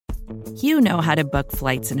You know how to book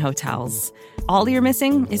flights and hotels. All you're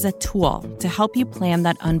missing is a tool to help you plan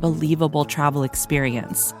that unbelievable travel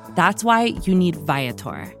experience. That's why you need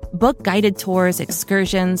Viator. Book guided tours,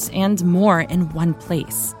 excursions, and more in one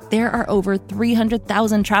place. There are over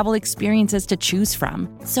 300,000 travel experiences to choose from,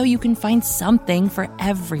 so you can find something for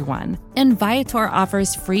everyone. And Viator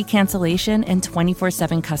offers free cancellation and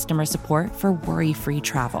 24/7 customer support for worry-free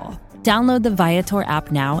travel. Download the Viator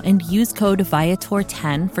app now and use code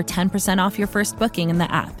Viator10 for 10% off your first booking in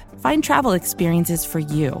the app. Find travel experiences for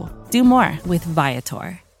you. Do more with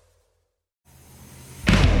Viator.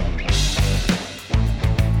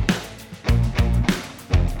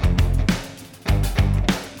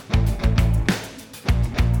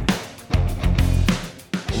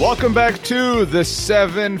 Welcome back to the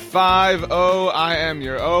 750. I am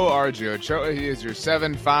your RJ Ochoa. He is your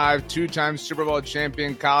 7'5", two-time Super Bowl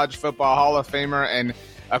champion, college football Hall of Famer, and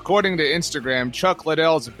according to Instagram, Chuck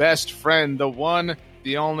Liddell's best friend, the one,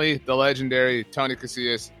 the only, the legendary Tony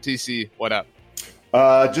Casillas. TC, what up?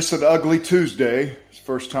 Just an ugly Tuesday. It's the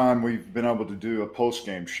first time we've been able to do a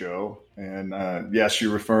post-game show. And yes,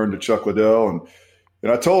 you're referring to Chuck Liddell. And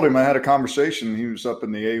I told him I had a conversation. He was up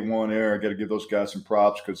in the A1 area. I got to give those guys some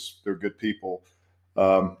props because they're good people.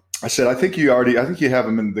 I said, I think you have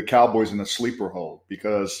them in the Cowboys in a sleeper hold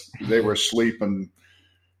because they were asleep. And,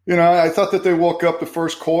 I thought that they woke up the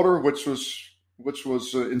first quarter, which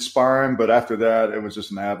was inspiring. But after that, it was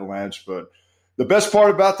just an avalanche. But the best part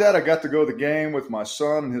about that, I got to go to the game with my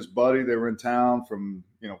son and his buddy. They were in town from,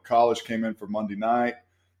 college, came in for Monday night.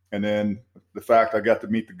 And then the fact I got to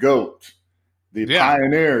meet the GOAT. The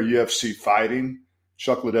pioneer UFC fighting,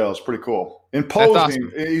 Chuck Liddell, is pretty cool. Imposing.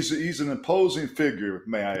 Awesome. He's an imposing figure,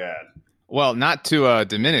 may I add. Well, not to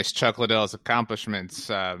diminish Chuck Liddell's accomplishments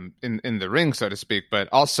in the ring, so to speak, but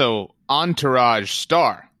also Entourage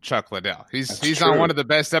star Chuck Liddell. He's on one of the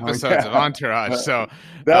best episodes of Entourage. So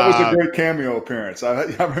that was a great cameo appearance. I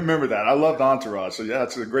remember that. I loved Entourage. So yeah,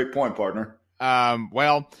 it's a great point, partner.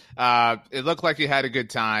 It looked like you had a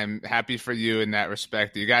good time. Happy for you in that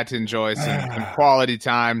respect. You got to enjoy some quality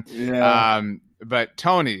time. Yeah. But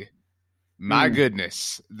Tony, my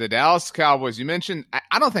goodness, the Dallas Cowboys, you mentioned,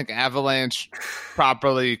 I don't think Avalanche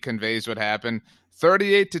properly conveys what happened.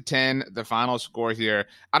 38-10, the final score here.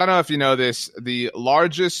 I don't know if you know this. The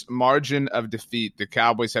largest margin of defeat the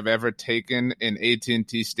Cowboys have ever taken in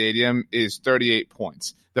AT&T Stadium is 38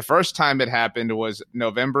 points. The first time it happened was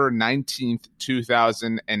November 19th,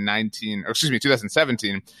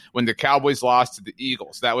 2017, when the Cowboys lost to the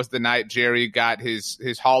Eagles. That was the night Jerry got his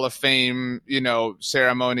Hall of Fame,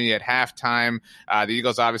 ceremony at halftime. The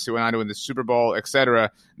Eagles obviously went on to win the Super Bowl,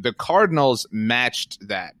 etc. The Cardinals matched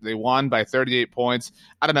that. They won by 38 points.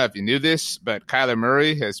 I don't know if you knew this, but Kyler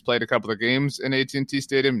Murray has played a couple of games in AT&T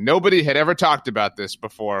Stadium. Nobody had ever talked about this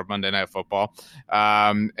before Monday Night Football.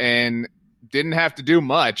 And didn't have to do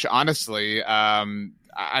much, honestly.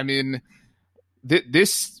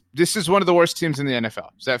 This is one of the worst teams in the NFL.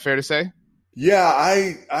 Is that fair to say? Yeah,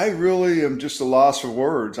 I really am just a loss for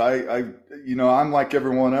words. I'm like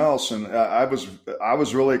everyone else, and I was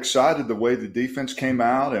really excited the way the defense came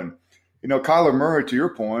out, and Kyler Murray, to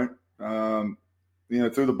your point, threw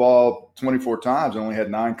the ball 24 times and only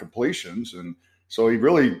had 9 completions, and so he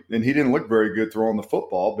didn't look very good throwing the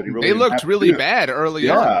football, but they looked really bad early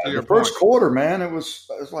on. Yeah, the first quarter, man, it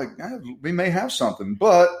was like we may have something,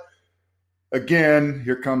 but again,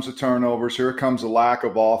 here comes the turnovers. Here comes the lack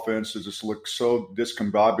of offense. It just looked so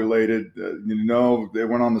discombobulated. They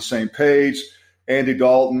weren't on the same page. Andy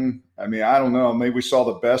Dalton, I don't know. Maybe we saw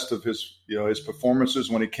the best of his performances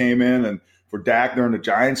when he came in and for Dak during the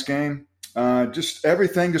Giants game. Just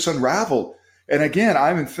everything just unraveled. And again,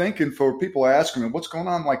 I've been thinking for people asking me, what's going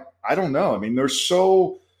on? Like, I don't know. There's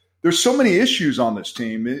so many issues on this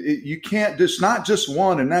team. You can't, it's not just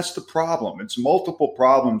one, and that's the problem. It's multiple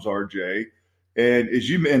problems, RJ. And as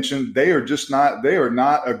you mentioned, they are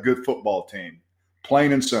not a good football team,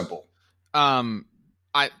 plain and simple.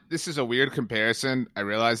 This is a weird comparison. I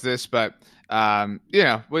realize this, but have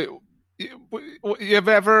you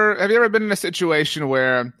ever been in a situation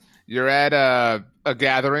where you're at a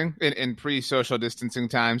gathering in pre-social distancing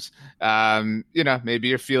times? Maybe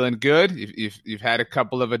you're feeling good. You've had a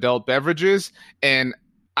couple of adult beverages, and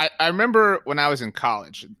I remember when I was in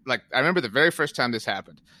college. Like, I remember the very first time this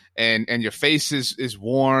happened. And your face is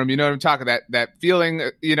warm, you know what I'm talking, that feeling,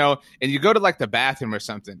 and you go to like the bathroom or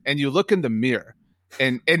something, and you look in the mirror,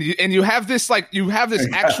 and you have this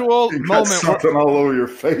actual you got moment, something all over your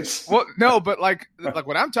face. Well, no, but like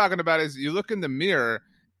what I'm talking about is you look in the mirror,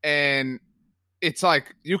 and it's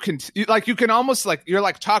like you can almost, like, you're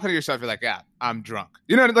like talking to yourself. You're like, yeah, I'm drunk.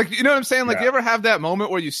 You know what I'm saying? Like, you ever have that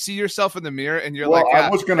moment where you see yourself in the mirror and you're like, I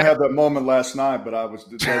was going to have that moment last night, but I was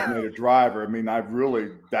the designated driver. I mean,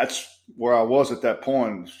 that's where I was at that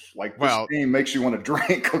point. Like, this team makes you want to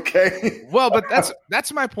drink. Okay. Well, but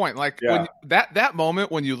that's my point. Like when that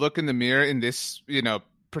moment when you look in the mirror in this,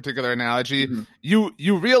 particular analogy,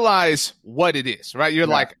 you realize what it is, right? You're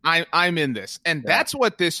like, I'm in this. And that's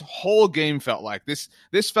what this whole game felt like.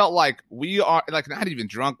 This felt like we are like not even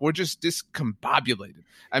drunk. We're just discombobulated.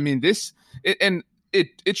 I mean,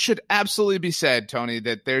 it should absolutely be said, Tony,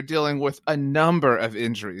 that they're dealing with a number of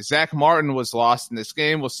injuries. Zach Martin was lost in this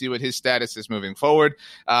game. We'll see what his status is moving forward.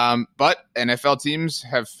 But NFL teams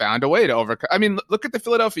have found a way to overcome. I mean, look at the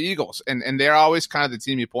Philadelphia Eagles, and they're always kind of the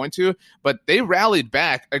team you point to, but they rallied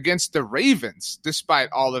back against the Ravens despite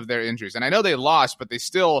all of their injuries. And I know they lost, but they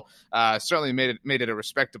still certainly made it a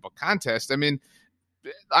respectable contest. I mean,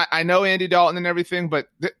 I know Andy Dalton and everything, but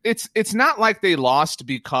it's not like they lost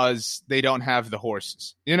because they don't have the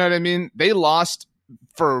horses. You know what I mean? They lost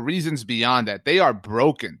for reasons beyond that. They are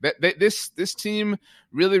broken. This team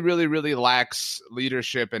really, really, really lacks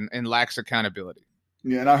leadership and lacks accountability.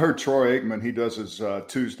 Yeah, and I heard Troy Aikman. He does his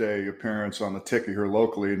Tuesday appearance on the ticket here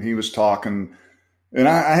locally, and he was talking, and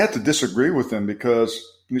I had to disagree with him because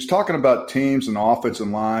he's talking about teams and offensive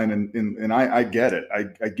line, and I get it.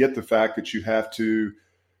 I get the fact that you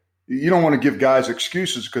don't want to give guys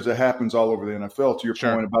excuses because it happens all over the NFL, to your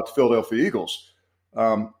point about the Philadelphia Eagles.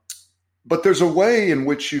 But there's a way in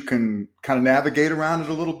which you can kind of navigate around it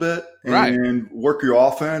a little bit and work your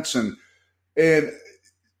offense. And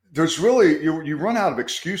there's really you run out of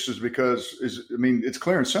excuses because, it's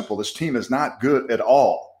clear and simple. This team is not good at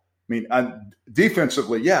all. I mean,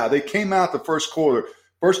 defensively, they came out the first quarter.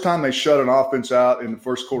 First time they shut an offense out in the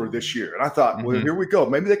first quarter this year. And I thought, well, here we go.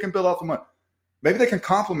 Maybe they can build off the money. Maybe they can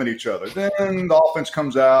complement each other. Then the offense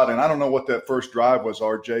comes out, and I don't know what that first drive was,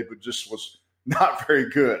 RJ, but just was not very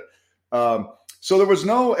good. So there was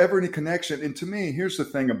ever any connection. And to me, here's the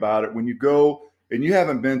thing about it. When you go and you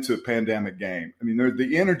haven't been to a pandemic game, I mean,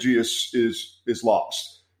 the energy is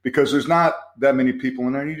lost because there's not that many people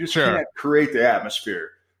in there. And you just can't create the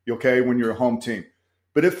atmosphere, okay, when you're a home team.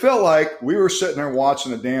 But it felt like we were sitting there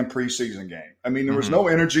watching a damn preseason game. I mean, there was no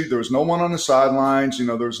energy. There was no one on the sidelines.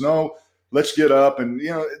 There was no let's get up. And,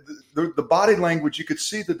 the body language, you could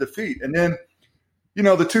see the defeat. And then,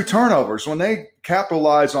 the two turnovers, when they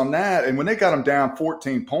capitalized on that and when they got them down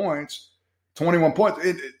 14 points, 21 points,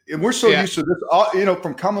 and we're so used to this,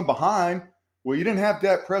 from coming behind. Well, you didn't have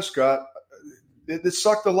Dak Prescott. It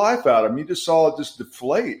sucked the life out of him. You just saw it just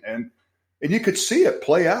deflate. And you could see it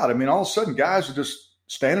play out. I mean, all of a sudden guys are just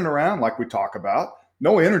standing around like we talk about,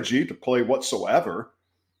 no energy to play whatsoever.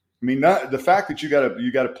 I mean, the fact that you got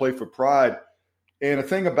to play for pride, and the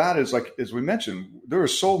thing about it is, like as we mentioned,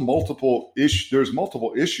 there's multiple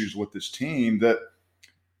issues with this team that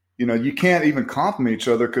you can't even compliment each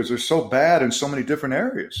other because they're so bad in so many different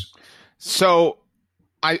areas. So,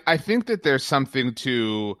 I think that there's something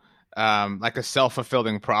to like a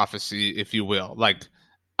self-fulfilling prophecy, if you will, like.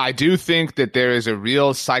 I do think that there is a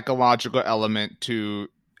real psychological element to,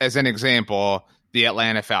 as an example, the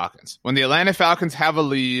Atlanta Falcons. When the Atlanta Falcons have a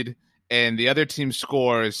lead and the other team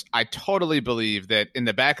scores, I totally believe that in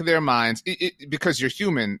the back of their minds, because you're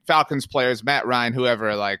human, Falcons players, Matt Ryan, whoever,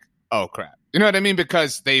 are like, oh crap. You know what I mean?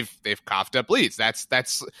 Because they've coughed up leads. That's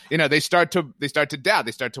they start to doubt.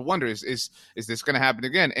 They start to wonder, is this going to happen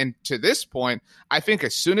again? And to this point, I think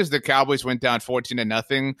as soon as the Cowboys went down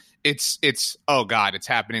 14-0, it's oh God, it's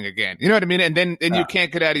happening again. You know what I mean? And then you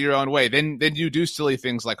can't get out of your own way. Then you do silly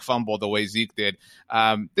things like fumble the way Zeke did.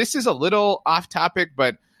 This is a little off topic,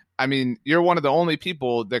 but I mean, you're one of the only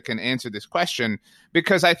people that can answer this question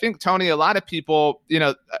because I think, Tony, a lot of people, you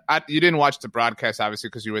didn't watch the broadcast, obviously,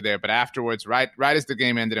 because you were there, but afterwards, right as the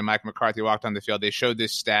game ended and Mike McCarthy walked on the field, they showed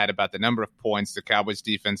this stat about the number of points the Cowboys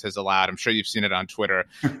defense has allowed. I'm sure you've seen it on Twitter.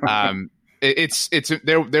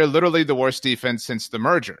 They're literally the worst defense since the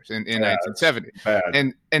merger in 1970.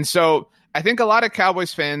 And so I think a lot of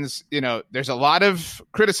Cowboys fans, there's a lot of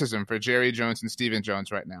criticism for Jerry Jones and Stephen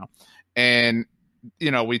Jones right now. And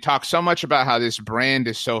we talk so much about how this brand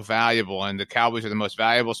is so valuable and the Cowboys are the most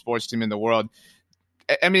valuable sports team in the world.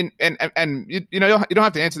 I mean, and you don't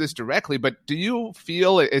have to answer this directly, but do you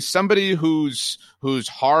feel as somebody whose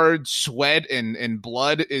hard sweat and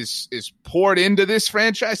blood is poured into this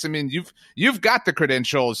franchise? I mean, you've got the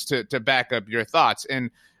credentials to back up your thoughts.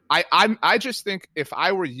 And I just think if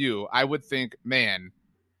I were you, I would think, man,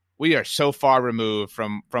 we are so far removed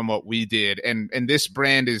from what we did. And this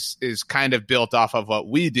brand is kind of built off of what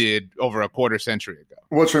we did over a quarter century ago.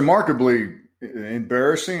 What's remarkably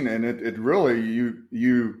embarrassing, and it really,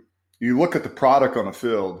 you you look at the product on the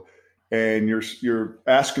field and you're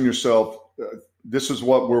asking yourself, this is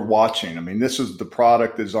what we're watching. I mean, this is the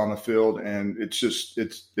product that's on the field, and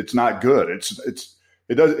it's not good.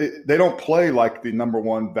 They don't play like the number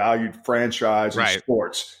one valued franchise in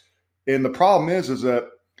sports. And the problem is that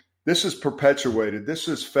this is perpetuated. This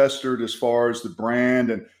is festered as far as the brand.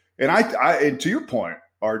 And to your point,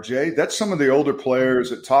 RJ, that's some of the older players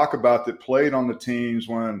that talk about that played on the teams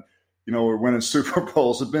when, we're winning Super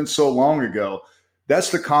Bowls. It's been so long ago.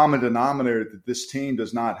 That's the common denominator that this team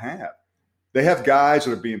does not have. They have guys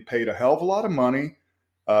that are being paid a hell of a lot of money.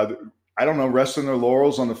 I don't know, resting their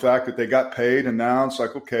laurels on the fact that they got paid, and now it's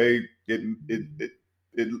like, okay,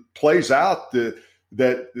 it plays out that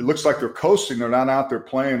it looks like they're coasting. They're not out there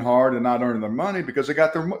playing hard and not earning their money because they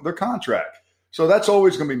got their contract. So that's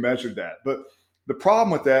always going to be measured at. But the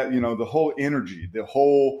problem with that, the whole energy, the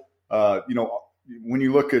whole, when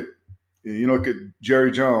you look at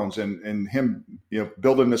Jerry Jones and him,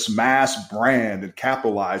 building this mass brand and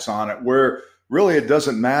capitalize on it, where really it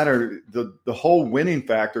doesn't matter. The whole winning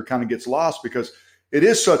factor kind of gets lost because it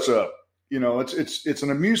is such a, it's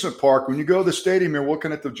an amusement park. When you go to the stadium, you're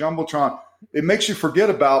looking at the Jumbotron. It makes you forget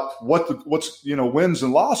about what's wins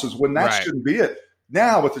and losses when that shouldn't be it.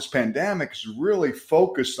 Now with this pandemic, it's really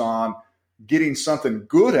focused on getting something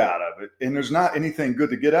good out of it. And there's not anything good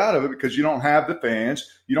to get out of it because you don't have the fans.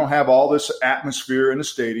 You don't have all this atmosphere in the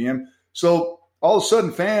stadium. So all of a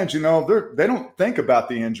sudden fans, they don't think about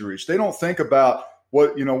the injuries. They don't think about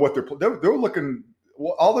what they're looking,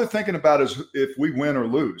 all they're thinking about is if we win or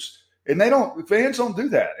lose. And fans don't do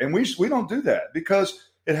that. And we don't do that because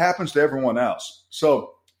it happens to everyone else.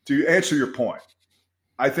 So to answer your point,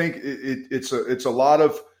 I think it's a lot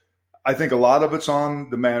of it's on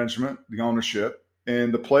the management, the ownership,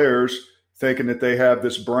 and the players thinking that they have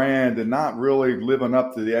this brand and not really living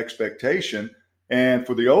up to the expectation. And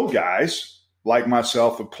for the old guys like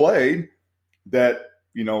myself have played that,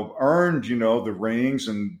 earned, the rings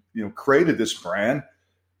and, created this brand,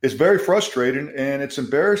 it's very frustrating and it's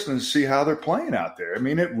embarrassing to see how they're playing out there. I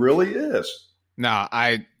mean, it really is. No,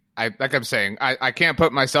 I like I'm saying, I can't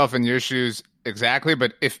put myself in your shoes exactly,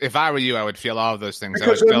 but if I were you, I would feel all of those things.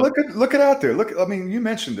 Because look at out there. I mean, you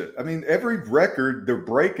mentioned it. I mean, every record they're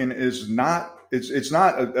breaking is not it's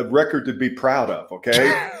not a record to be proud of.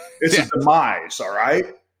 Okay, it's a demise. All right.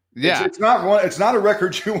 Yeah, it's not a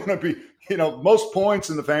record you want to be. Most points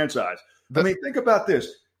in the franchise. I mean, think about this.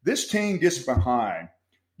 This team gets behind.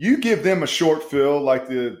 You give them a short field like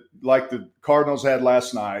the Cardinals had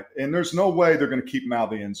last night, and there's no way they're going to keep them out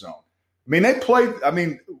of the end zone. I mean, they played. I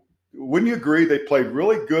mean, wouldn't you agree they played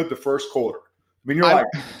really good the first quarter? I mean, you're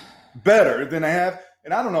better than they have.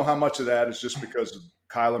 And I don't know how much of that is just because of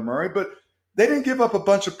Kyler Murray, but they didn't give up a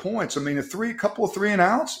bunch of points. I mean, couple of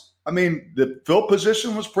 3-and-outs. I mean, the field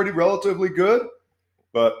position was pretty relatively good.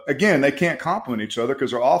 But, again, they can't complement each other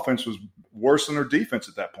because their offense was worse than their defense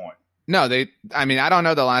at that point. No, I don't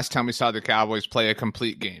know the last time we saw the Cowboys play a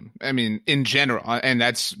complete game. I mean, in general, and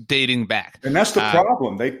that's dating back. And that's the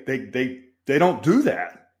problem. They don't do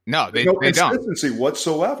that. No, they no don't. Consistency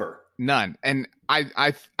whatsoever. None. And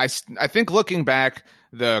I think looking back,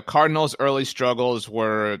 the Cardinals' early struggles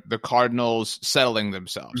were the Cardinals settling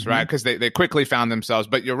themselves, right? Because they quickly found themselves.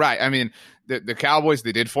 But you're right. I mean, the Cowboys,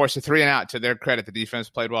 they did force a 3-and-out. To their credit, the defense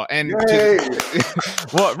played well. And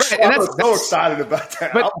well, right. And I'm so excited about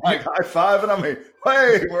that. But, I'm like high-fiving. I mean,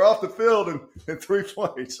 hey, we're off the field in 3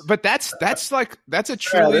 plays. But that's a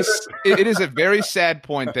truly it is a very sad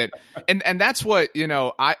point that and that's what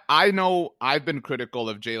I know I've been critical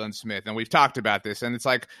of Jalen Smith, and we've talked about this, and it's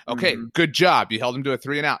like, okay, good job, you held him to a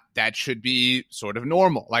 3-and-out. That should be sort of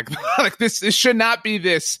normal. Like this should not be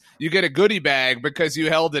this. You get a goodie bag because you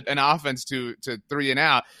held an offense to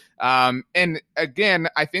 3-and-out. And again,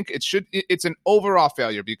 I think it's an overall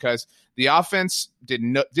failure because the offense did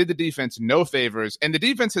the defense no favors, and the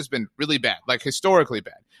defense has been really bad, like historically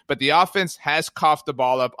bad. But the offense has coughed the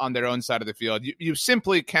ball up on their own side of the field. You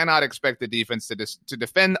simply cannot expect the defense to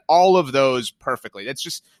defend all of those perfectly.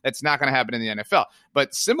 That's not going to happen in the NFL.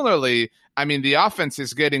 But similarly, I mean, the offense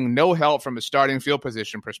is getting no help from a starting field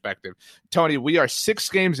position perspective. Tony, we are 6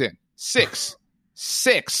 games in. Six.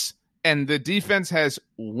 And the defense has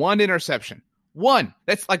 1 interception. 1.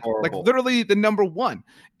 That's like literally the number 1.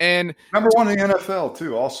 And number 1 in the NFL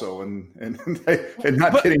too, also, and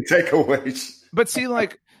not getting takeaways. But see,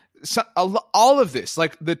 like, all of this,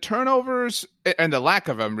 like the turnovers and the lack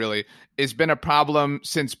of them, really has been a problem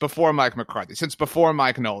since before Mike McCarthy, since before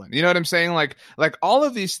Mike Nolan. You know what I'm saying? Like all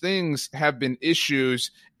of these things have been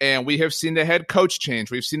issues, and we have seen the head coach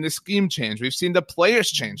change. We've seen the scheme change. We've seen the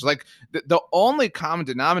players change. Like the only common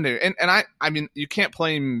denominator, and I mean, you can't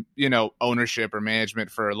blame, ownership or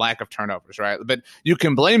management for lack of turnovers, right? But you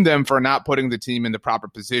can blame them for not putting the team in the proper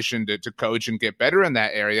position to coach and get better in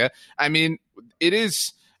that area. I mean, it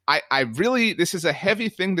is. I really, this is a heavy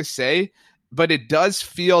thing to say, but it does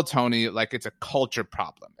feel, Tony, like it's a culture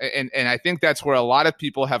problem. And I think that's where a lot of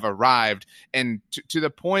people have arrived, and to the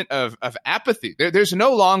point of apathy. There's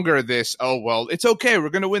no longer this, oh, well, it's okay, we're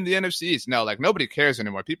going to win the NFC East. No, like nobody cares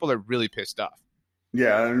anymore. People are really pissed off.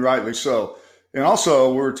 Yeah, and rightly so. And also,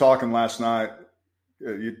 we were talking last night,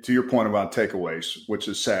 to your point about takeaways, which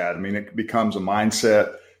is sad. I mean, it becomes a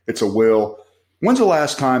mindset. It's a will. When's the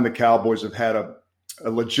last time the Cowboys have had a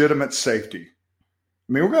legitimate safety?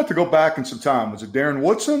 I mean, we're going to have to go back in some time. Was it Darren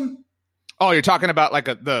Woodson? Oh, you're talking about like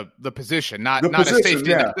the position, not a safety,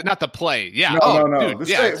 yeah. not the play. Yeah. No. Dude, when's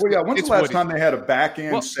the last time they had a back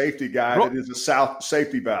end safety guy that is a south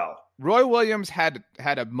safety valve? Roy Williams had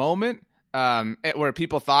a moment where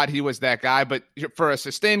people thought he was that guy, but for a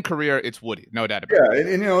sustained career, it's Woody, no doubt about it.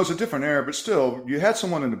 Yeah, and it's a different era, but still, you had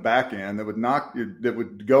someone in the back end that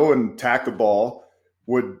would go and tack the ball,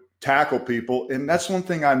 would tackle people. And that's one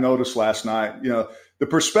thing I noticed last night. The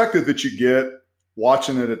perspective that you get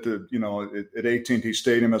watching it at at AT&T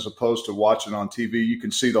Stadium as opposed to watching on TV, you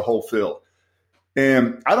can see the whole field.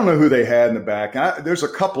 And I don't know who they had in the back. There's a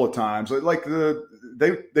couple of times like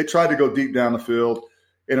they tried to go deep down the field,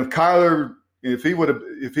 and if Kyler, if he would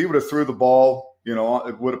have threw the ball,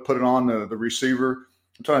 it would have put it on the receiver.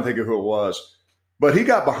 I'm trying to think of who it was. But he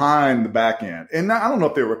got behind the back end. And I don't know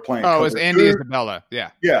if they were playing. Oh, it was Andy Isabella.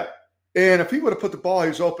 Yeah. Yeah. And if he would have put the ball, he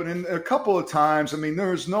was open. And a couple of times, I mean,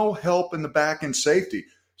 there was no help in the back end safety.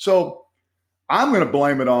 So I'm going to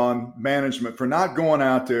blame it on management for not going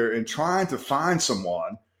out there and trying to find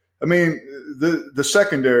someone. I mean, the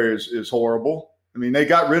secondary is horrible. I mean, they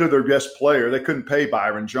got rid of their best player. They couldn't pay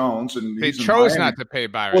Byron Jones. And they chose not to pay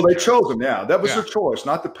Byron. Well, they chose him, yeah. That was their choice,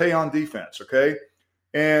 not to pay on defense, okay?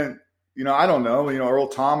 And I don't know. Earl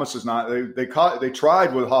Thomas is not. They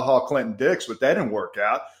tried with Clinton Dix, but that didn't work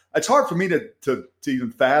out. It's hard for me to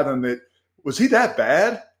even fathom that. Was he that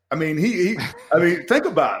bad? I mean, I mean, think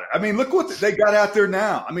about it. I mean, look what they got out there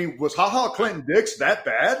now. I mean, was Clinton Dix that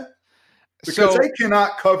bad? Because they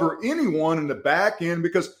cannot cover anyone in the back end.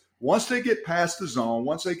 Because once they get past the zone,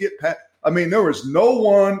 there was no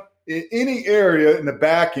one in any area in the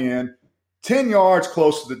back end 10 yards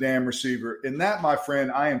close to the damn receiver. And that, my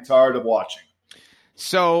friend, I am tired of watching.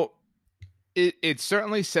 So it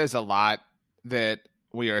certainly says a lot that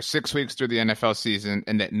we are 6 weeks through the NFL season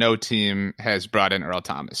and that no team has brought in Earl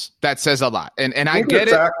Thomas. That says a lot. And I get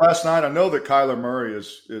it. Sack last night. I know that Kyler Murray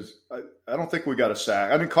is I don't think we got a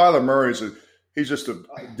sack. I mean, Kyler Murray he's just a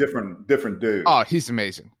different dude. Oh, he's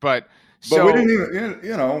amazing. But we didn't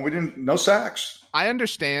even, no sacks. I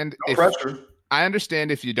understand. No pressure. I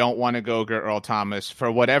understand if you don't want to go get Earl Thomas for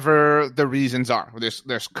whatever the reasons are.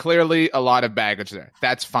 There's clearly a lot of baggage there.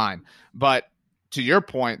 That's fine. But to your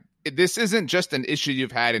point, this isn't just an issue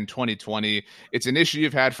you've had in 2020. It's an issue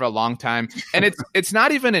you've had for a long time. And it's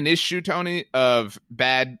not even an issue, Tony, of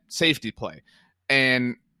bad safety play.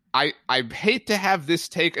 And I hate to have this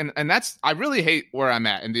take, and I really hate where I'm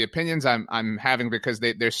at and the opinions I'm having because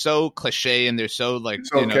they're so cliche and they're so like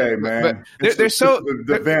it's okay, man. But they're so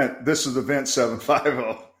the vent. This is the Vent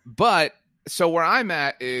 750. But so where I'm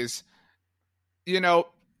at is,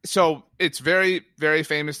 so it's very, very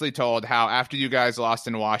famously told how after you guys lost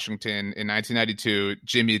in Washington in 1992,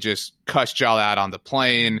 Jimmy just cussed y'all out on the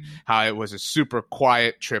plane, how it was a super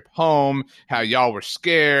quiet trip home, how y'all were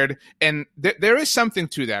scared. And there is something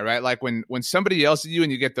to that, right? Like when somebody yells at you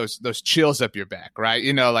and you get those chills up your back, right?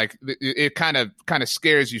 Like it kind of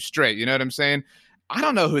scares you straight. You know what I'm saying? I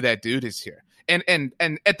don't know who that dude is here. And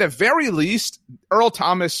at the very least, Earl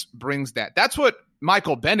Thomas brings that. That's what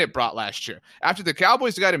Michael Bennett brought last year. After the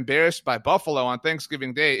Cowboys got embarrassed by Buffalo on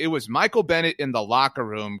Thanksgiving Day, it was Michael Bennett in the locker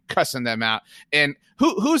room cussing them out. And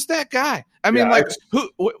who's that guy? I mean,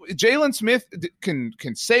 Jalen Smith can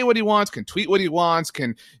say what he wants, can tweet what he wants,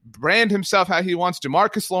 can brand himself how he wants.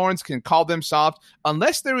 DeMarcus Lawrence can call them soft.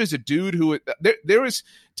 Unless there is a dude who there is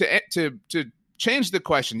to change the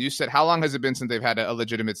question. You said, how long has it been since they've had a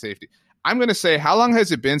legitimate safety? I'm going to say, how long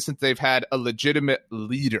has it been since they've had a legitimate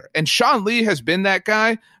leader? And Sean Lee has been that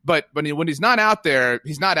guy, but when he's not out there,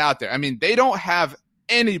 he's not out there. I mean, they don't have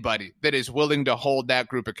anybody that is willing to hold that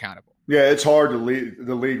group accountable. Yeah, it's hard to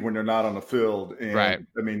lead when they're not on the field. And Right.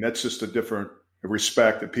 I mean, that's just a different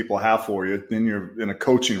respect that people have for you. Then you're in a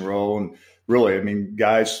coaching role. And really, I mean,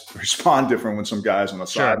 guys respond different when some guys on the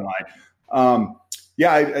sideline.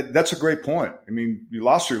 That's a great point. I mean, you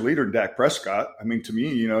lost your leader, Dak Prescott. I mean, to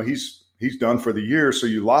me, he's done for the year. So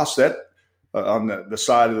you lost that on the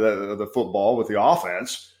side of the football with the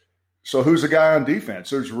offense. So who's the guy on defense?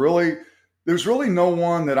 There's really no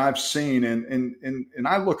one that I've seen. And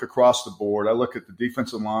I look across the board. I look at the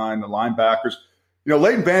defensive line, the linebackers.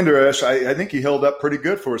 Leighton Vander Esch, I think he held up pretty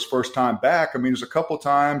good for his first time back. I mean, there's a couple of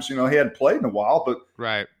times, he hadn't played in a while, but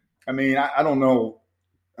right. I mean, I don't know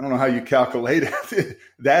how you calculate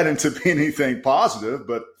that into being anything positive,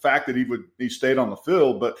 but the fact that he stayed on the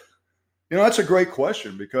field. But, that's a great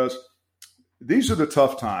question because these are the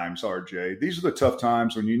tough times, RJ. These are the tough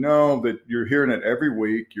times when that you're hearing it every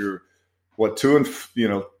week. You're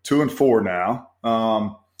 2-4 now.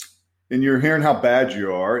 And you're hearing how bad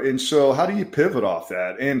you are. And so how do you pivot off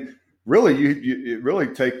that? And really,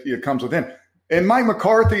 it comes within. And Mike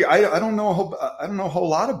McCarthy, I don't know a whole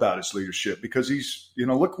lot about his leadership because he's,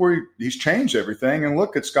 look where he's changed everything. And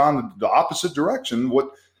look, it's gone the opposite direction,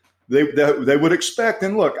 what they would expect.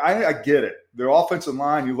 And look, I get it. Their offensive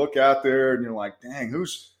line, you look out there and you're like, dang,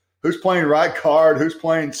 who's playing right guard? Who's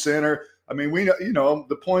playing center? I mean,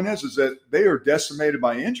 the point is that they are decimated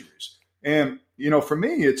by injuries. And, for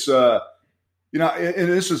me, it's, and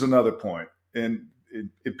this is another point. And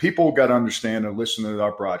people got to understand and listen to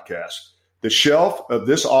our broadcast. The shelf of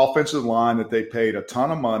this offensive line that they paid a ton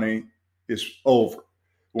of money is over.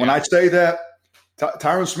 When I say that,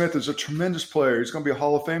 Tyron Smith is a tremendous player. He's going to be a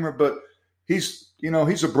Hall of Famer, but he's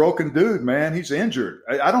a broken dude, man. He's injured.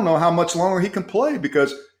 I don't know how much longer he can play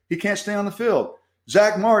because he can't stay on the field.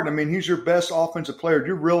 Zach Martin, I mean, he's your best offensive player.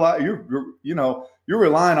 You're relying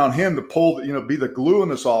on him to pull, be the glue in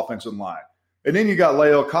this offensive line. And then you got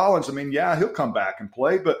La'el Collins. I mean, he'll come back and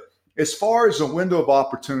play. But as far as a window of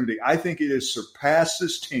opportunity, I think it has surpassed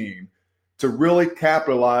this team to really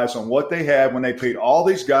capitalize on what they had when they paid all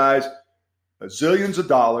these guys zillions of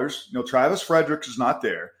dollars. Travis Fredericks is not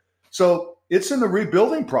there. So it's in the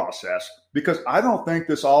rebuilding process because I don't think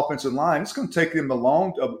this offensive line, it's going to take them a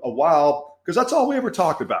while because that's all we ever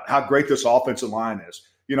talked about, how great this offensive line is.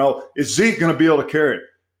 Is Zeke going to be able to carry it?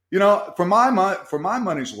 For my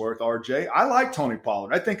money's worth, RJ, I like Tony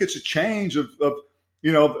Pollard. I think it's a change of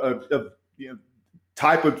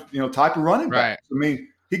type of running back. Right. I mean,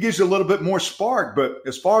 he gives you a little bit more spark. But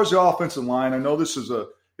as far as the offensive line, I know this is a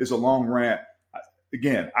long rant.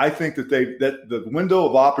 Again, I think that the window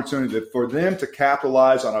of opportunity for them to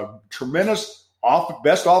capitalize on a tremendous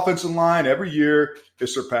best offensive line every year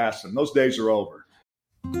is surpassing. Those days are over.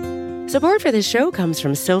 Support for this show comes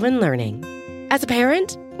from Sylvan Learning. As a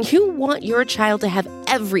parent, you want your child to have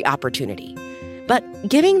every opportunity, but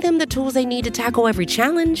giving them the tools they need to tackle every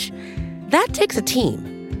challenge, that takes a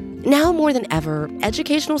team. Now more than ever,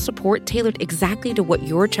 educational support tailored exactly to what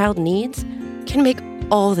your child needs can make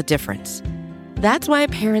all the difference. That's why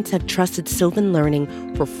parents have trusted Sylvan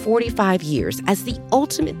Learning for 45 years as the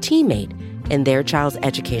ultimate teammate in their child's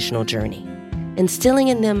educational journey, instilling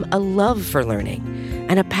in them a love for learning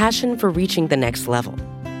and a passion for reaching the next level.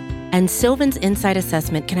 And Sylvan's Insight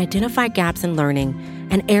Assessment can identify gaps in learning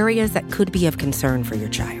and areas that could be of concern for your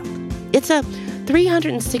child. It's a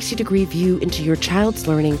 360-degree view into your child's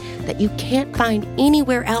learning that you can't find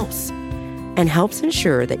anywhere else and helps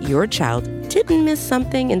ensure that your child didn't miss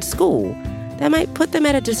something in school that might put them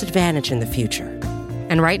at a disadvantage in the future.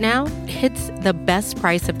 And right now, it's the best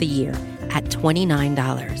price of the year at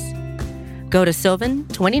 $29. Go to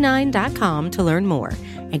sylvan29.com to learn more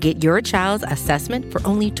and get your child's assessment for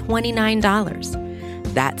only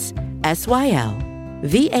 $29. That's SYLVAN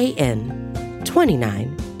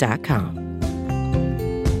 29.com.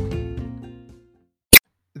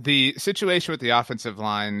 The situation with the offensive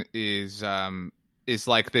line is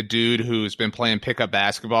like the dude who's been playing pickup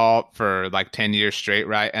basketball for like 10 years straight,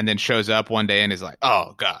 right? And then shows up one day and is like,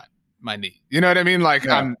 oh God, my knee. You know what I mean? Like,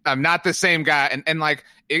 yeah. I'm not the same guy. And like,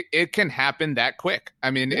 it can happen that quick. I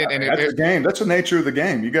mean, that's the game. That's the nature of the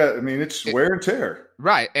game. It's wear and tear.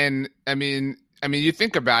 Right. And I mean, you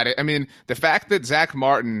think about it. I mean, the fact that Zach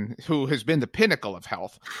Martin, who has been the pinnacle of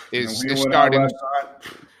health, is starting.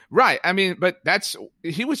 Right. I mean, but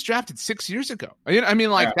he was drafted 6 years ago. I mean,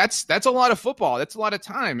 like that's a lot of football. That's a lot of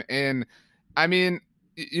time. And I mean,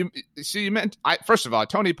 first of all,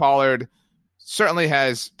 Tony Pollard certainly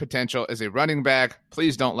has potential as a running back.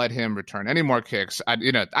 Please don't let him return any more kicks. I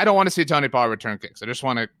don't want to see Tony Pollard return kicks. I just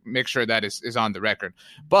want to make sure that is on the record.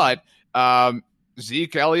 But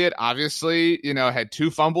Zeke Elliott obviously, had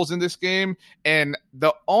 2 fumbles in this game. And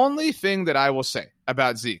the only thing that I will say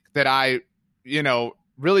about Zeke that I,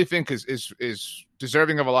 really think is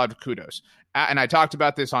deserving of a lot of kudos. And I talked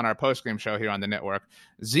about this on our postgame show here on the network.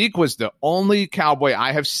 Zeke was the only Cowboy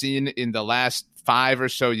I have seen in the last 5 or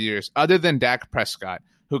so years, other than Dak Prescott,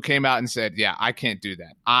 who came out and said, yeah, I can't do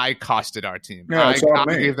that. I costed our team. Yeah,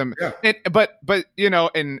 I gave them. Yeah. But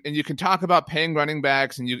and you can talk about paying running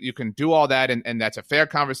backs and you can do all that. And that's a fair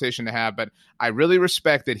conversation to have. But I really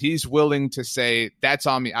respect that he's willing to say, that's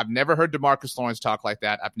on me. I've never heard DeMarcus Lawrence talk like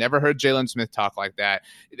that. I've never heard Jalen Smith talk like that.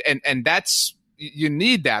 And that's, you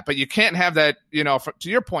need that, but you can't have that, to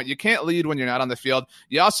your point, you can't lead when you're not on the field.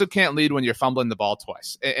 You also can't lead when you're fumbling the ball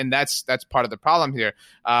twice. And that's part of the problem here.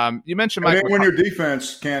 You mentioned Mike when your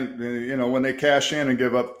defense can't, when they cash in and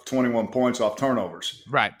give up 21 points off turnovers.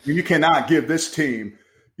 Right. You cannot give this team,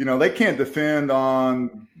 they can't defend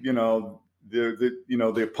on,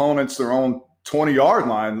 the opponents, their own 20-yard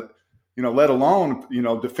line, let alone,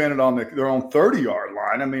 defend it on their own 30-yard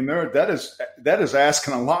line. I mean, that is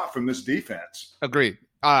asking a lot from this defense. Agreed.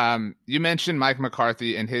 You mentioned Mike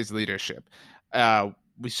McCarthy and his leadership.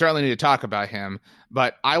 We certainly need to talk about him,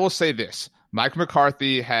 but I will say this. Mike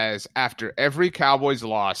McCarthy has, after every Cowboys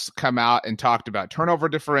loss, come out and talked about turnover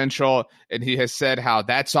differential, and he has said how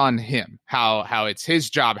that's on him, how it's his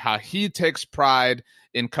job, how he takes pride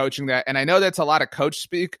in coaching that. And I know that's a lot of coach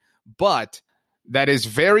speak, but that is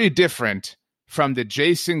very different from the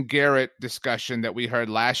Jason Garrett discussion that we heard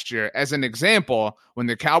last year. As an example, when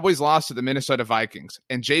the Cowboys lost to the Minnesota Vikings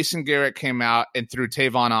and Jason Garrett came out and threw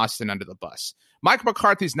Tavon Austin under the bus. Mike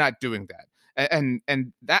McCarthy's not doing that. And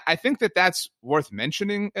that, I think that's worth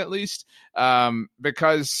mentioning at least,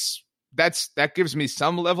 because that gives me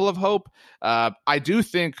some level of hope. I do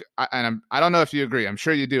think, and I don't know if you agree, I'm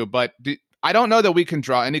sure you do, but I don't know that we can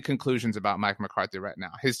draw any conclusions about Mike McCarthy right now.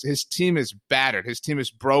 His team is battered. His team is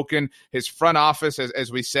broken. His front office,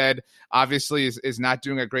 as we said, obviously is not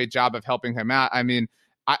doing a great job of helping him out. I mean,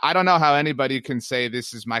 I don't know how anybody can say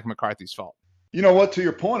this is Mike McCarthy's fault. You know what, to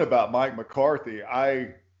your point about Mike McCarthy,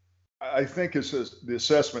 I think the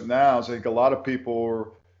assessment now is I think a lot of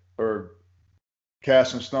people are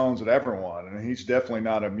casting stones at everyone, and he's definitely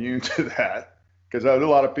not immune to that, because there are a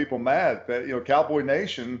lot of people mad that, Cowboy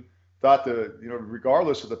Nation thought that,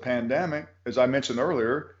 regardless of the pandemic, as I mentioned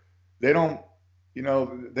earlier, they don't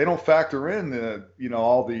factor in the,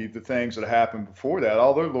 all the things that happened before that.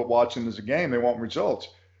 All they're watching is a game. They want results.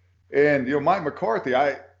 And, Mike McCarthy,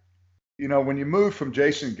 when you move from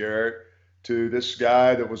Jason Garrett to this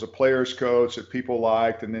guy that was a player's coach that people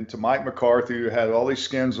liked, and then to Mike McCarthy, who had all these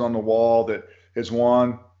skins on the wall that has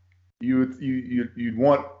won, you'd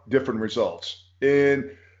want different results.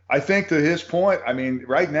 And I think to his point, I mean,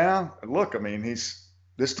 right now, look, I mean,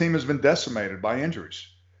 this team has been decimated by injuries.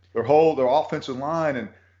 Their offensive line,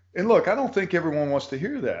 and look, I don't think everyone wants to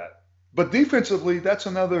hear that. But defensively, that's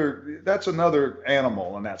another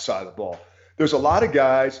animal on that side of the ball. There's a lot of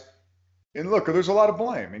guys, and look, there's a lot of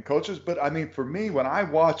blame in coaches, but I mean, for me, when I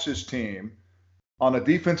watch this team on the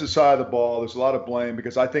defensive side of the ball, there's a lot of blame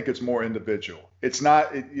because I think it's more individual. It's not,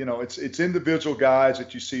 it's individual guys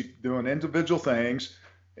that you see doing individual things.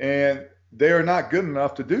 And they are not good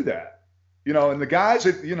enough to do that, and the guys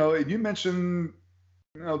that, you mentioned,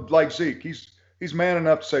 like Zeke, he's man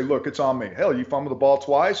enough to say, look, it's on me. Hell, you fumble the ball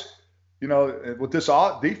twice, with this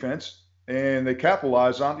odd defense, and they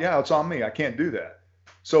capitalize on, yeah, it's on me. I can't do that.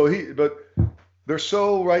 So but they're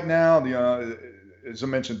so right now, as I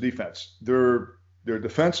mentioned, defense, they're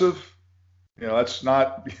defensive. That's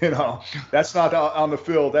not, that's not on the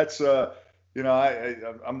field. That's,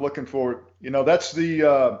 I'm looking for, that's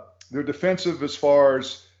they're defensive as far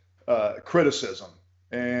as criticism,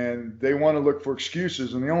 and they want to look for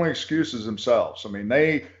excuses, and the only excuse is themselves. I mean,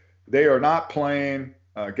 they are not playing.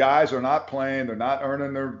 Guys are not playing. They're not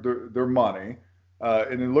earning their money,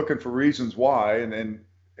 and they're looking for reasons why.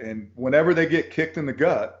 And whenever they get kicked in the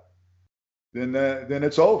gut, then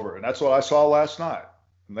it's over. And that's what I saw last night.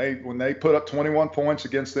 When they put up 21 points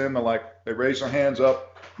against them, they raised their hands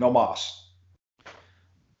up, no mas.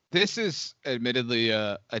 This is admittedly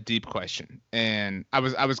a deep question, and I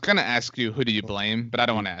was going to ask you, who do you blame, but I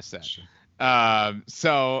don't want to ask that.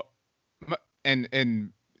 So,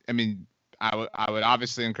 and I mean, I would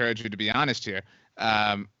obviously encourage you to be honest here.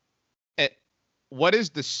 What is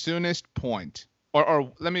the soonest point,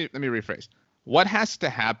 or let me rephrase, what has to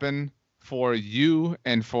happen for you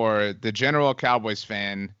and for the general Cowboys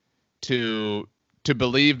fan to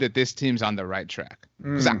believe that this team's on the right track?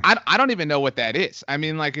 Because I don't even know what that is. I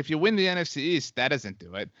mean, if you win the NFC East, that doesn't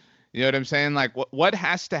do it. You know what I'm saying? What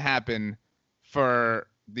has to happen for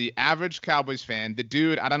the average Cowboys fan, the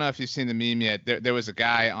dude, I don't know if you've seen the meme yet. There was a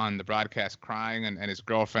guy on the broadcast crying and his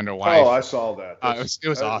girlfriend or wife. Oh, I saw that. It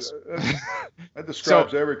was awesome. That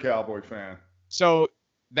describes every Cowboy fan. So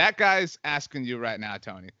that guy's asking you right now,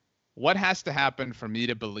 Tony, what has to happen for me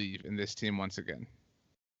to believe in this team once again?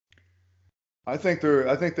 I think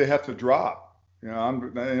they have to drop. They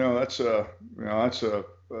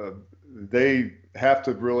have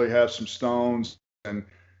to really have some stones and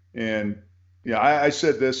I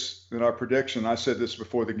said this in our prediction. I said this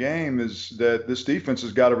before the game is that this defense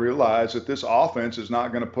has got to realize that this offense is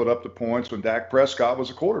not going to put up the points when Dak Prescott was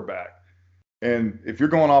a quarterback. And if you're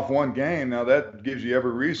going off one game, now that gives you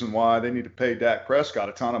every reason why they need to pay Dak Prescott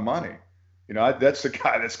a ton of money. That's the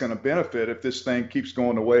guy that's going to benefit if this thing keeps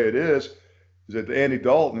going the way it is that Andy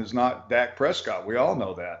Dalton is not Dak Prescott. We all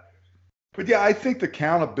know that. But yeah, I think the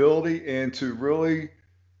accountability and to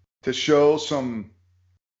show some,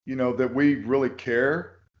 that we really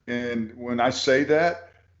care. And when I say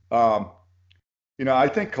that, I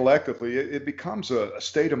think collectively it becomes a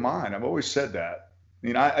state of mind. I've always said that.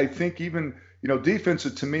 I think even, defense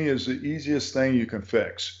to me is the easiest thing you can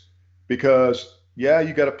fix because, yeah,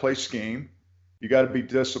 you got to play scheme. You got to be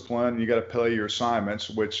disciplined. You got to play your assignments,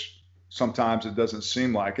 which sometimes it doesn't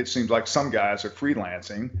seem like. It seems like some guys are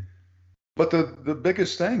freelancing. But the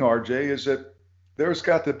biggest thing, RJ, is that there's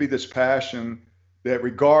got to be this passion that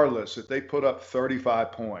regardless if they put up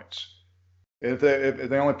 35 points, if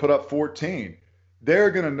they only put up 14,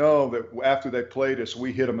 they're going to know that after they played us,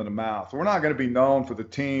 we hit them in the mouth. We're not going to be known for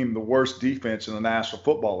the worst defense in the National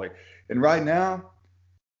Football League. And right now,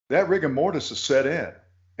 that rigor mortis is set in.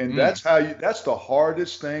 And that's the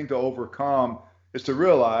hardest thing to overcome is to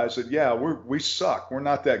realize that, yeah, we suck. We're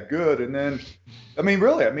not that good. And then,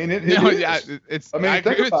 really, it's, I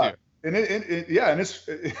think about it. And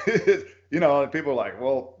and people are like,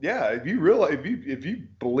 well, yeah, if you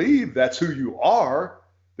believe that's who you are,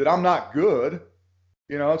 that I'm not good,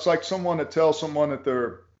 it's like someone that tells someone that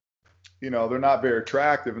they're not very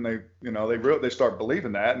attractive and they start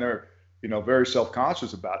believing that and they're, very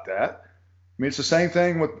self-conscious about that. It's the same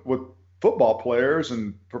thing with football players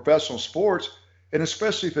and professional sports. And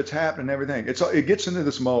especially if it's happening and everything, it gets into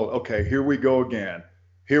this mode. Okay, here we go again.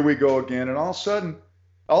 And all of a sudden,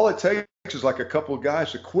 all it takes is like a couple of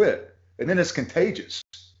guys to quit. And then it's contagious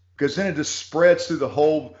because then it just spreads through the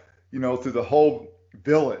whole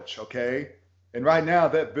village. Okay. And right now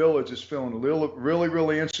that village is feeling really,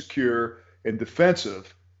 really insecure and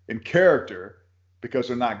defensive in character because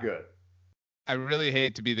they're not good. I really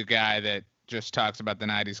hate to be the guy that just talks about the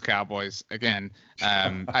 90s Cowboys again.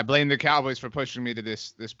 I blame the Cowboys for pushing me to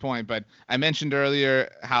this point, but I mentioned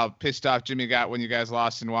earlier how pissed off Jimmy got when you guys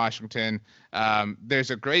lost in Washington.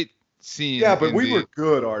 There's a great scene. Yeah, but we were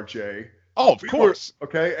good, RJ. Oh, of course.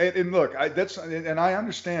 Okay. And look, I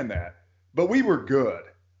understand that, but we were good.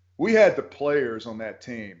 We had the players on that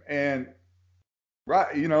team and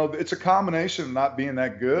it's a combination of not being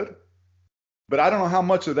that good. But I don't know how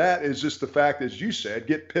much of that is just the fact, as you said,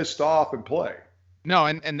 get pissed off and play. No,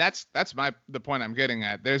 and that's the point I'm getting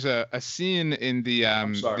at. There's a scene in the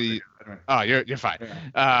I'm sorry, you're fine.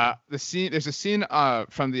 Yeah. There's a scene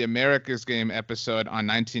from the America's Game episode on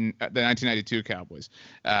the 1992 Cowboys.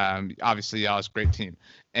 Obviously y'all's great team.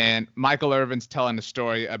 And Michael Irvin's telling the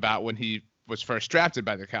story about when he was first drafted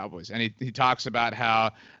by the Cowboys. And he talks about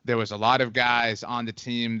how there was a lot of guys on the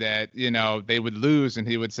team that, they would lose and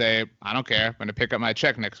he would say, I don't care. I'm going to pick up my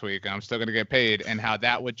check next week. I'm still going to get paid. And how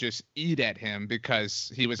that would just eat at him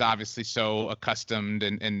because he was obviously so accustomed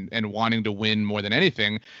and wanting to win more than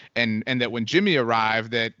anything. And that when Jimmy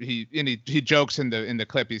arrived that he jokes in the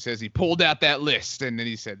clip, he says he pulled out that list and then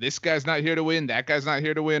he said, this guy's not here to win. That guy's not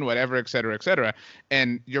here to win, whatever, et cetera, et cetera.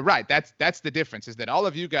 And you're right. That's the difference is that all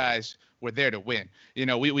of you guys were there to win.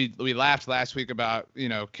 We laughed last week about,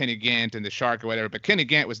 Kenny Gant and the Shark or whatever, but Kenny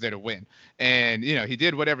Gant was there to win. And, he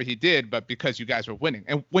did whatever he did, but because you guys were winning.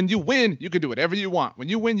 And when you win, you can do whatever you want. When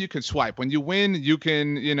you win, you can swipe. When you win, you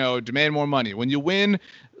can, demand more money. When you win,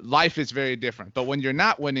 life is very different. But when you're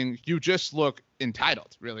not winning, you just look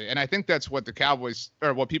entitled, really. And I think that's what the Cowboys,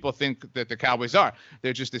 or what people think that the Cowboys are.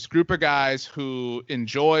 They're just this group of guys who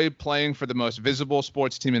enjoy playing for the most visible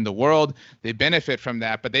sports team in the world. They benefit from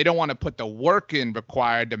that, but they don't want to put the work in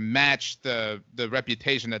required to match the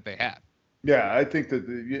reputation that they have. Yeah, I think that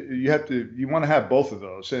you want to have both of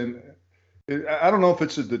those. And I don't know if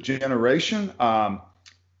it's the generation. I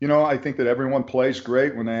think that everyone plays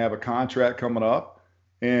great when they have a contract coming up.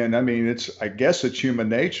 And I guess it's human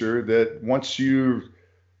nature that once you're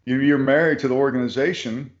married to the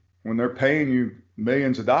organization, when they're paying you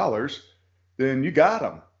millions of dollars, then you got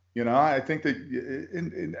them. I think that,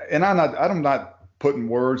 and I'm not putting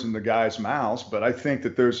words in the guys' mouths, but I think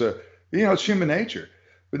that there's it's human nature.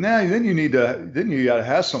 But now then you got to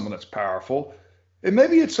have someone that's powerful. And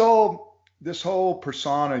maybe it's all this whole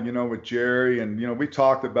persona, with Jerry, and, we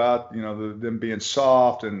talked about, them being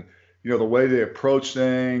soft and, the way they approach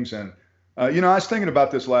things. And, I was thinking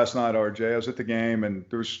about this last night, RJ. I was at the game and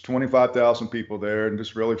there was 25,000 people there and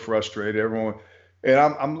just really frustrated everyone. And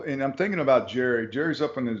I'm thinking about Jerry. Jerry's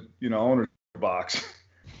up in his, owner's box,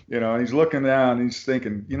 and he's looking down and he's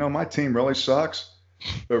thinking, my team really sucks.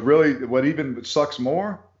 But really what even sucks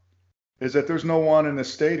more is that there's no one in the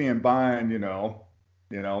stadium buying,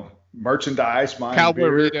 merchandise, buying Cowboy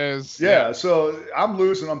beer. Ritas. Yeah. So I'm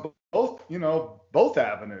losing on both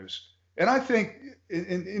avenues. And I think,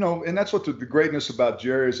 and that's what the greatness about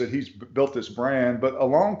Jerry is, that he's built this brand, but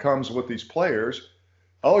along comes with these players.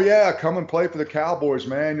 Oh yeah, come and play for the Cowboys,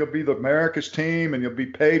 man. You'll be the America's team and you'll be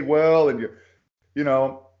paid well and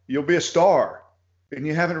you'll be a star. And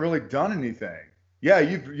you haven't really done anything. Yeah,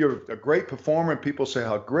 you're a great performer and people say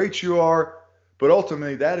how great you are, but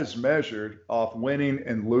ultimately that is measured off winning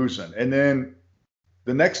and losing. And then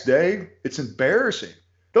the next day, it's embarrassing.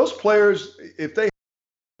 Those players, if they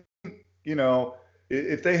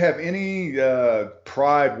have any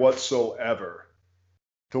pride whatsoever,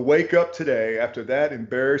 to wake up today after that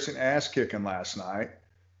embarrassing ass kicking last night,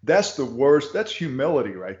 that's the worst. That's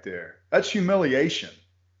humility right there. That's humiliation.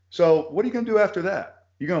 So what are you going to do after that?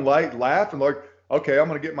 You're going to laugh and okay, I'm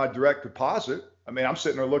going to get my direct deposit. I mean, I'm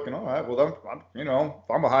sitting there looking, all right, well, I'm if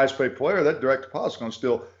I'm a highest paid player, that direct deposit is going to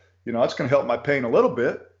still, it's going to help my pain a little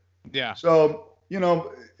bit. Yeah. So,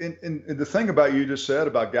 and the thing about you just said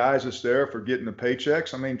about guys that's there for getting the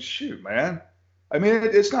paychecks, I mean, shoot, man. I mean,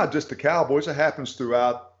 it's not just the Cowboys. It happens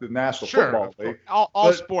throughout the National Football League.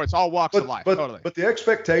 All sports, all walks of life. Totally. But the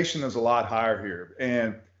expectation is a lot higher here.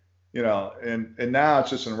 And, and now it's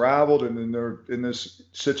just unraveled. And then they're in this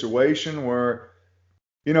situation where,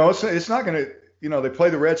 it's not going to, they play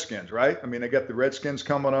the Redskins, right? I mean, they got the Redskins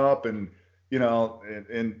coming up and,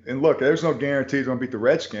 and look, there's no guarantee they're going to beat the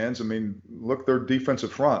Redskins. I mean, look, their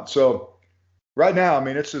defensive front. So right now, I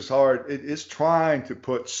mean, it's just hard. It's trying to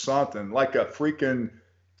put something like a freaking,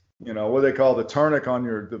 what do they call the tourniquet on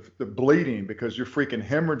the bleeding because you're freaking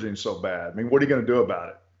hemorrhaging so bad. I mean, what are you going to do about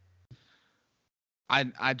it?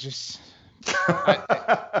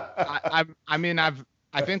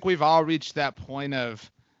 I think we've all reached that point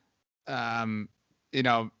of, I'm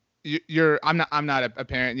not a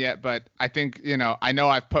parent yet, but I think, I know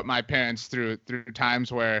I've put my parents through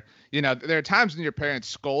times where, there are times when your parents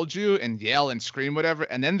scold you and yell and scream, whatever.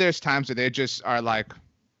 And then there's times where they just are like,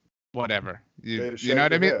 whatever, you know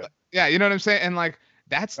what I mean? Yeah. You know what I'm saying? And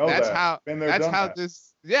that's how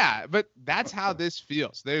this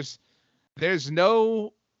feels. There's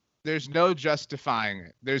no justifying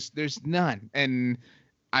it. There's none. And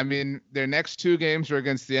I mean, their next two games are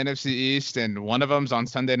against the NFC East, and one of them's on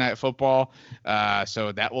Sunday Night Football.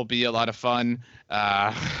 So that will be a lot of fun.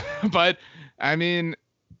 But I mean,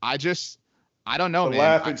 I don't know, the man.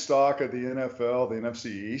 Laughing stock of the NFL, the NFC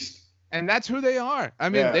East. And that's who they are. I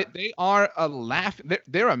mean, they are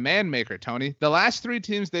they're a man maker, Tony. The last three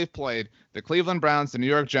teams they've played, the Cleveland Browns, the New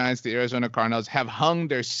York Giants, the Arizona Cardinals, have hung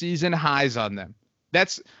their season highs on them.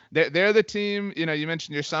 They're the team. You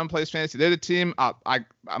mentioned your son plays fantasy. They're the team.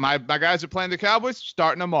 My guys are playing the Cowboys,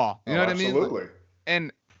 starting them all. You know what I mean? Absolutely.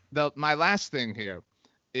 And my last thing here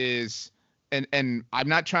is, and I'm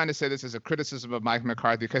not trying to say this as a criticism of Mike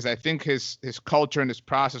McCarthy, because I think his culture and his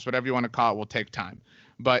process, whatever you want to call it, will take time.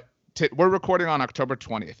 But we're recording on October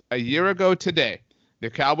 20th. A year ago today, the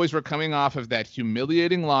Cowboys were coming off of that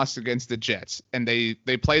humiliating loss against the Jets, and they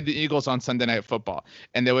played the Eagles on Sunday Night Football.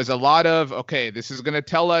 And there was a lot of, okay, this is going to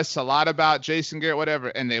tell us a lot about Jason Garrett, whatever.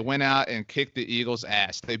 And they went out and kicked the Eagles'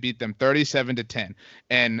 ass. They beat them 37-10.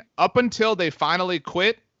 And up until they finally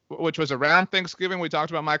quit, which was around Thanksgiving, we talked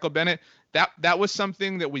about Michael Bennett, that was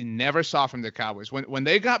something that we never saw from the Cowboys. When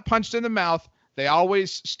they got punched in the mouth, they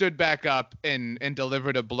always stood back up and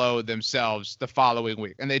delivered a blow themselves the following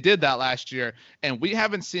week. And they did that last year, and we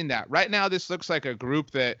haven't seen that. Right now, this looks like a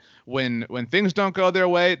group that when things don't go their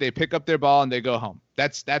way, they pick up their ball and they go home.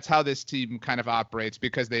 That's how this team kind of operates,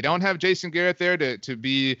 because they don't have Jason Garrett there to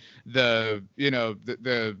be the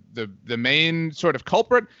main sort of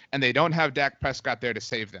culprit, and they don't have Dak Prescott there to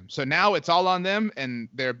save them. So now it's all on them, and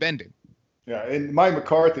they're bending. Yeah, and Mike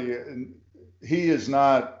McCarthy, he is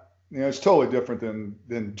not – it's totally different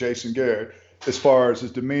than Jason Garrett as far as his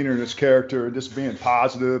demeanor and his character and just being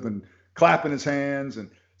positive and clapping his hands. And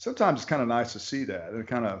sometimes it's kind of nice to see that. It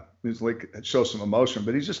kind of shows some emotion,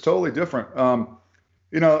 but he's just totally different.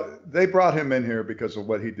 They brought him in here because of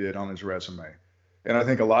what he did on his resume. And I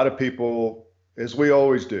think a lot of people, as we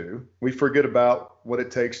always do, we forget about what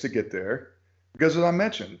it takes to get there. Because as I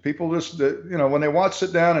mentioned, people just, when they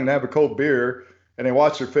sit down and have a cold beer and they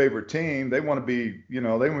watch their favorite team, they want to be, they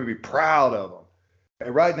want to be proud of them.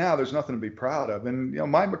 And right now, there's nothing to be proud of. And,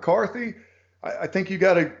 Mike McCarthy, I think you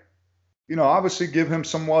got to, obviously give him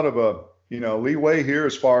somewhat of a, leeway here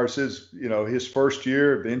as far as his first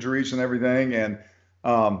year of injuries and everything. And,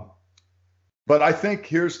 but I think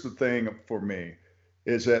here's the thing for me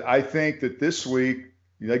is that I think that this week,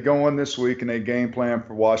 they go in this week and they game plan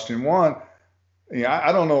for Washington. One,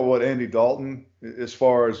 I don't know what Andy Dalton, as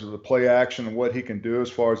far as the play action and what he can do as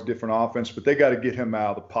far as different offense, but they got to get him out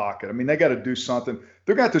of the pocket. I mean, they got to do something.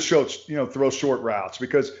 They're going to have to throw short routes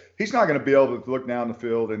because he's not going to be able to look down the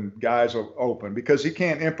field and guys are open because he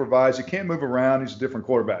can't improvise. He can't move around. He's a different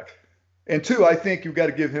quarterback. And two, I think you've got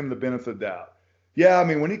to give him the benefit of the doubt. Yeah, I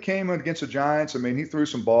mean, when he came in against the Giants, I mean, he threw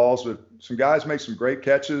some balls, but some guys made some great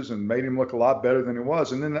catches and made him look a lot better than he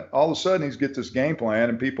was. And then all of a sudden he's get this game plan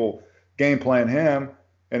and people game plan him,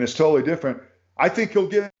 and it's totally different. I think he'll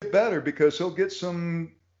get better because he'll get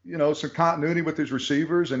some continuity with his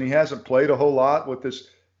receivers, and he hasn't played a whole lot with this,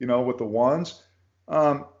 with the ones.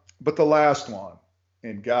 But the last one,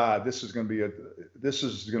 and God, this is going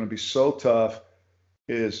to be so tough.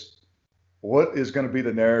 Is what is going to be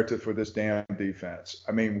the narrative for this damn defense?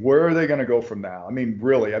 I mean, where are they going to go from now? I mean,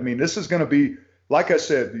 really, this is going to be, like I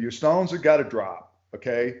said, your stones have got to drop.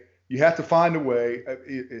 Okay. You have to find a way,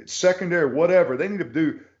 secondary, whatever. They need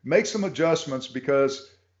to make some adjustments because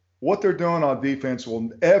what they're doing on defense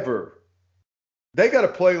they got to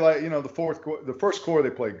play like, the first quarter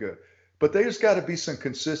they played good. But there's got to be some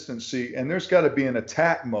consistency, and there's got to be an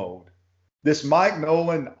attack mode. This Mike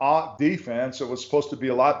Nolan defense, that was supposed to be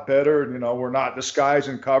a lot better, we're not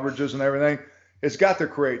disguising coverages and everything. It's got to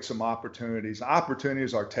create some opportunities.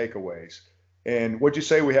 Opportunities are takeaways. And what'd you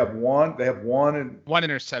say? We have one. They have one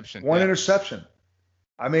interception. One interception.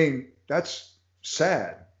 I mean, that's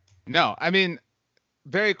sad. No,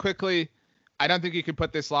 very quickly, I don't think you can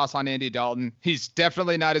put this loss on Andy Dalton. He's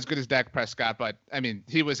definitely not as good as Dak Prescott, but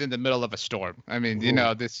he was in the middle of a storm.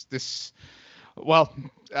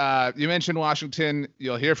 You mentioned Washington.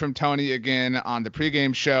 You'll hear from Tony again on the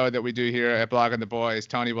pregame show that we do here at Blogging the Boys.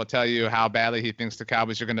 Tony will tell you how badly he thinks the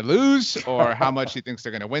Cowboys are going to lose or how much he thinks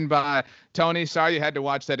they're going to win by. Tony, sorry you had to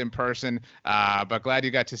watch that in person, but glad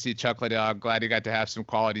you got to see Chuck Liddell. Glad you got to have some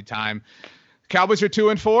quality time. Cowboys are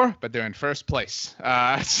 2-4, but they're in first place.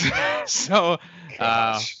 So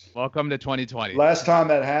welcome to 2020. Last time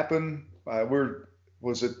that happened,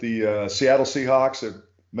 was it the Seattle Seahawks that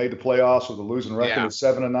made the playoffs with a losing record of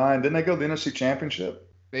 7-9. Didn't they go to the NFC Championship?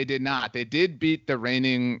 They did not. They did beat the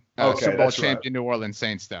reigning Super Bowl champion New Orleans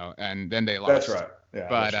Saints, though, and then they lost. That's right.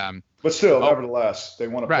 Yeah. But still, nevertheless, they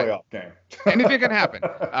won a playoff game. Anything can happen.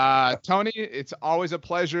 Tony, it's always a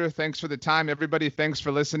pleasure. Thanks for the time, everybody. Thanks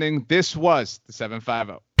for listening. This was the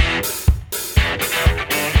 750.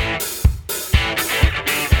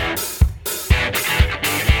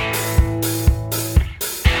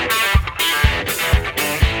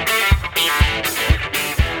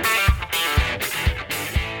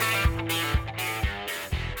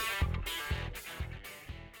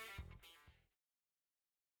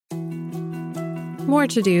 More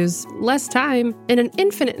to-dos, less time, and an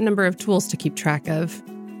infinite number of tools to keep track of.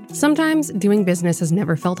 Sometimes doing business has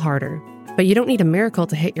never felt harder, but you don't need a miracle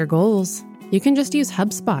to hit your goals. You can just use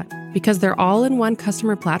HubSpot because their all-in-one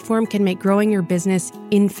customer platform can make growing your business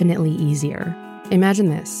infinitely easier. Imagine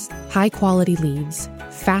this: high-quality leads,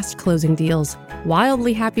 fast closing deals,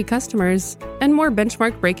 wildly happy customers, and more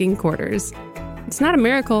benchmark-breaking quarters. It's not a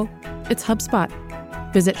miracle, it's HubSpot.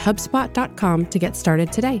 Visit HubSpot.com to get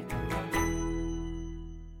started today.